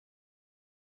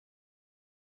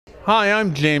Hi,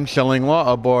 I'm James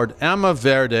Shillinglaw aboard Ama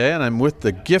Verde, and I'm with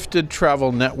the Gifted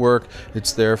Travel Network.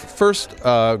 It's their first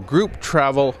group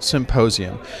travel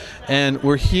symposium. And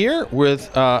we're here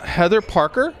with Heather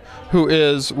Parker, who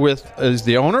is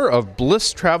the owner of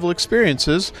Bliss Travel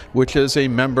Experiences, which is a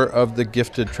member of the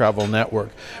Gifted Travel Network.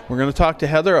 We're going to talk to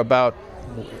Heather about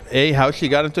A, how she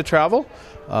got into travel,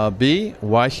 B,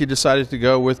 why she decided to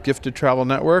go with Gifted Travel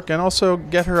Network, and also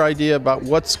get her idea about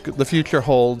what the future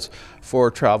holds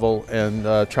for travel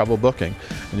and travel booking.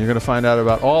 And you're going to find out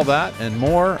about all that and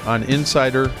more on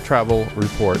Insider Travel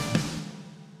Report.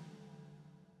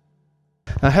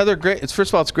 Now, Heather,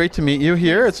 first of all, it's great to meet you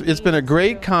here. It's been a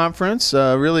great conference.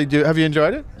 Have you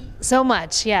enjoyed it? So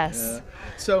much, yes. Yeah.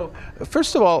 So,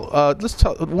 first of all,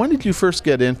 when did you first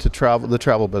get into the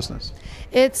travel business?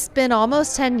 It's been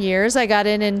almost 10 years. I got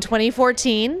in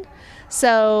 2014.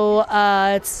 So,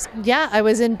 I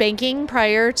was in banking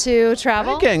prior to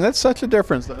travel. Banking, that's such a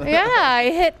difference. Yeah, I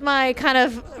hit my kind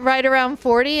of right around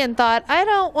 40 and thought, I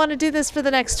don't want to do this for the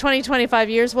next 20, 25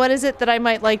 years. What is it that I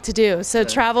might like to do? So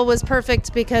travel was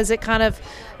perfect because it kind of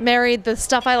married the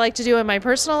stuff I like to do in my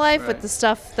personal life with the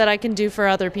stuff that I can do for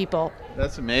other people.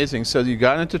 That's amazing. So you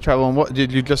got into travel, and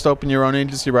did you just open your own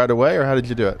agency right away, or how did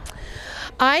you do it?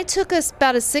 I took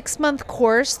about a 6-month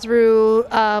course through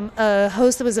a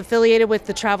host that was affiliated with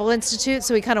the Travel Institute.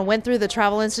 So we kind of went through the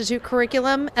Travel Institute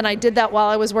curriculum, and I did that while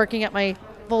I was working at my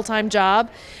full-time job,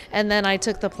 and then I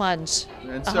took the plunge,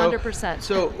 100%.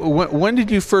 So when did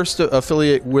you first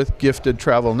affiliate with Gifted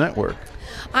Travel Network?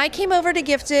 I came over to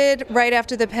Gifted right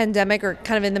after the pandemic, or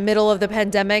kind of in the middle of the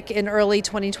pandemic in early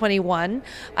 2021.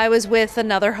 I was with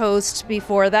another host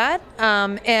before that,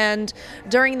 and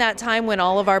during that time when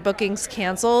all of our bookings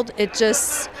canceled,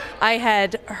 I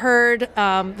had heard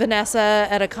Vanessa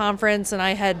at a conference, and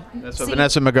I had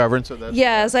Vanessa McGovern.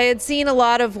 Yes, I had seen a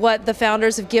lot of what the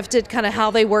founders of Gifted, kind of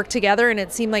how they work together, and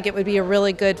it seemed like it would be a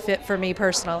really good fit for me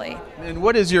personally. And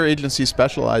what is your agency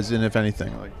specialized in, if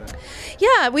anything, like that?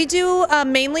 Yeah, we do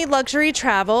mainly luxury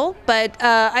travel, but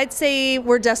I'd say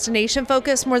we're destination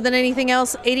focused more than anything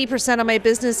else. 80% of my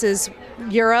business is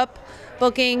Europe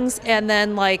bookings, and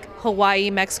then like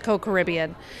Hawaii, Mexico,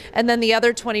 Caribbean. And then the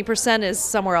other 20% is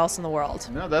somewhere else in the world.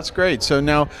 No, that's great. So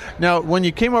now when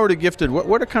you came over to Gifted,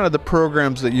 what are kind of the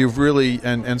programs that you've really,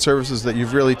 and services that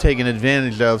you've really taken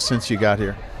advantage of since you got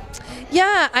here?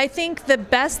 Yeah, I think the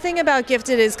best thing about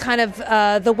Gifted is kind of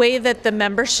the way that the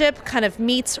membership kind of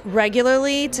meets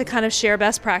regularly to kind of share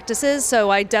best practices. So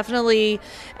I definitely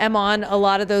am on a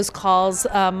lot of those calls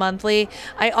monthly.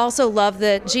 I also love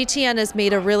that GTN has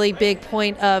made a really big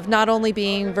point of not only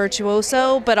being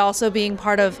virtuoso, but also being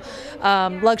part of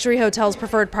luxury hotels'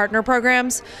 preferred partner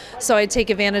programs. So I take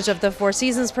advantage of the Four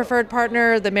Seasons preferred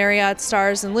partner, the Marriott,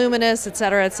 Stars, and Luminous, et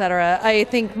cetera, et cetera. I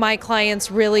think my clients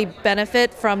really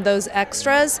benefit from those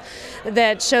extras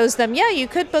that shows them, yeah, you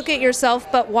could book it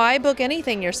yourself, but why book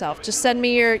anything yourself? Just send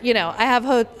me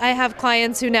I have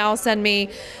clients who now send me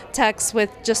texts with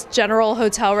just general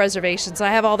hotel reservations. I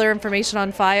have all their information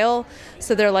on file,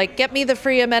 so they're like, get me the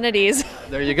free amenities.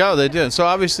 There you go, they did. So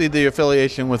obviously the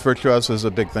affiliation with Virtuoso is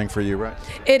a big thing for you, right?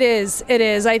 It is.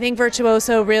 I think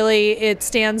Virtuoso really, it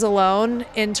stands alone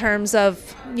in terms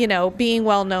of, being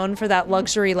well known for that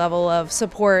luxury level of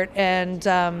support and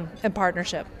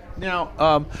partnership. Now,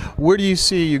 where do you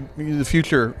see the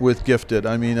future with Gifted?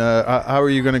 I mean, how are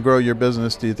you going to grow your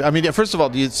business? First of all,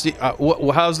 do you see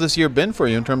how's this year been for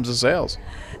you in terms of sales?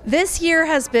 This year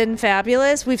has been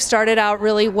fabulous. We've started out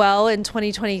really well in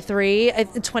 2023.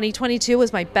 2022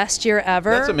 was my best year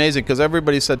ever. That's amazing, because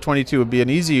everybody said 22 would be an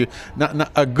easy,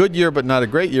 not a good year, but not a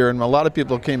great year. And a lot of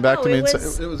people came back to me and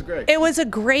said it was great. It was a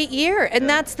great year. And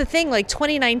that's the thing. Like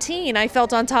 2019, I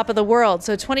felt on top of the world.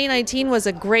 So 2019 was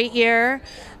a great year.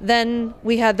 Then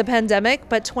we had the pandemic,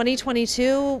 but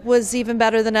 2022 was even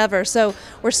better than ever. So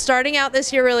we're starting out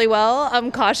this year really well.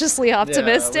 I'm cautiously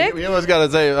optimistic. Yeah, we always got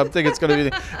to say, I think it's going to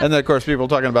be, and then of course people are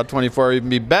talking about 24 even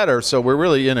be better. So we're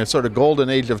really in a sort of golden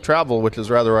age of travel, which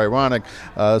is rather ironic,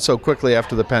 so quickly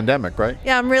after the pandemic, right?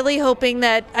 Yeah, I'm really hoping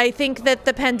I think that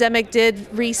the pandemic did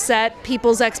reset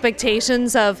people's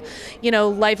expectations of,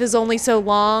 life is only so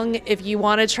long. If you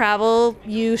want to travel,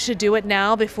 you should do it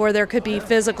now before there could be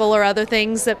physical or other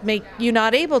things that make you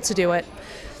not able to do it.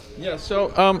 Yeah, so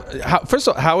first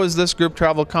of all, how has this group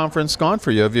travel conference gone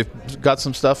for you? Have you got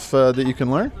some stuff that you can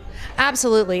learn?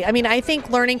 Absolutely. I mean, I think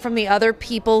learning from the other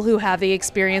people who have the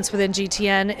experience within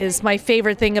GTN is my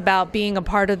favorite thing about being a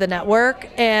part of the network.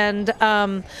 And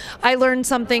I learn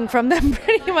something from them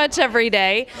pretty much every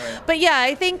day. Right. But yeah,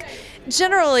 I think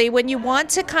generally, when you want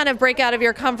to kind of break out of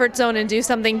your comfort zone and do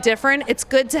something different, it's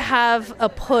good to have a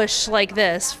push like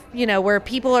this, where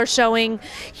people are showing,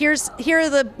 here are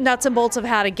the nuts and bolts of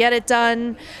how to get it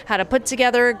done, how to put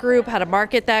together a group, how to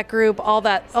market that group,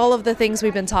 all of the things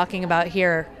we've been talking about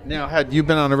here. Now, had you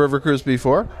been on a river cruise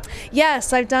before?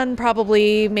 Yes, I've done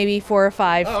probably maybe 4 or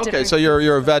 5. Oh, okay, so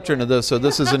you're a veteran of this, so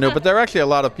this is a new, but there are actually a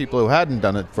lot of people who hadn't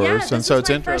done it first, and so it's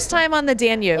interesting. First time on the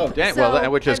Danube. Oh,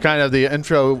 which is kind of the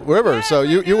intro river. Yeah, so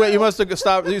you must have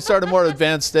stopped. You started more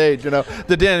advanced stage.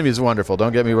 The Danube is wonderful.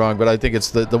 Don't get me wrong, but I think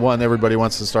it's the one everybody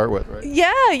wants to start with, right?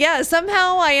 Yeah.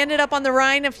 Somehow I ended up on the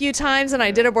Rhine a few times, and I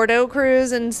did a Bordeaux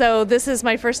cruise, and so this is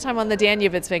my first time on the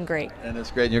Danube. It's been great. And it's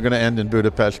great. You're going to end in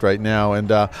Budapest right now, and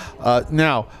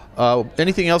now.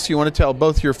 Anything else you want to tell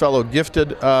both your fellow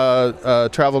gifted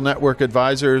Travel Network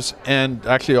advisors and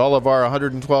actually all of our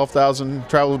 112,000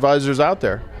 travel advisors out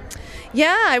there?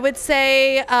 Yeah, I would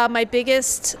say my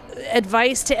biggest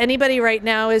advice to anybody right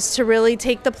now is to really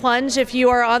take the plunge. If you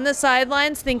are on the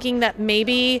sidelines thinking that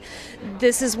maybe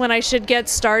this is when I should get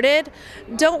started,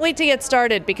 don't wait to get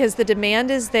started because the demand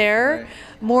is there. Right.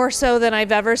 More so than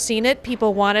I've ever seen it.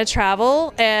 People want to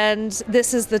travel, and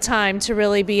this is the time to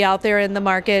really be out there in the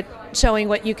market showing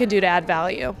what you can do to add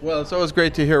value. Well, it's always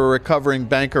great to hear a recovering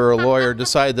banker or lawyer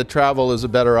decide that travel is a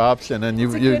better option. And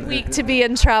it's a good week to be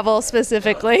in travel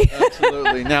specifically.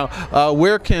 Absolutely. Now,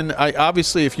 where can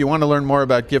obviously, if you want to learn more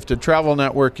about Gifted Travel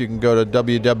Network, you can go to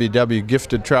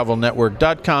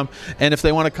www.giftedtravelnetwork.com. And if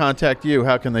they want to contact you,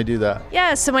 how can they do that?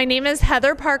 Yeah, so my name is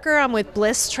Heather Parker. I'm with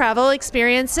Bliss Travel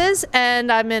Experiences,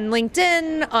 and I'm in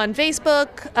LinkedIn, on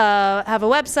Facebook, have a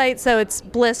website, so it's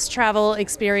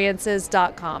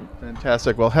blisstravelexperiences.com.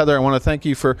 Fantastic. Well, Heather, I want to thank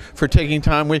you for taking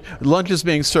time. Lunch is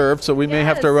being served, so we may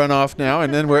have to run off now,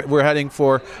 and then we're heading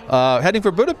for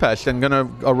Budapest and going to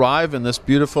arrive in this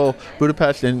beautiful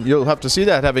Budapest, and you'll have to see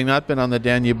that having not been on the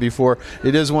Danube before.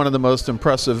 It is one of the most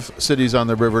impressive cities on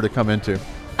the river to come into.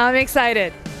 I'm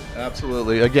excited.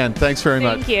 Absolutely. Again, thanks very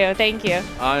much. Thank you.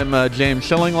 I'm James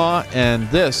Schillinglaw, and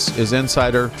this is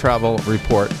Insider Travel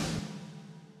Report.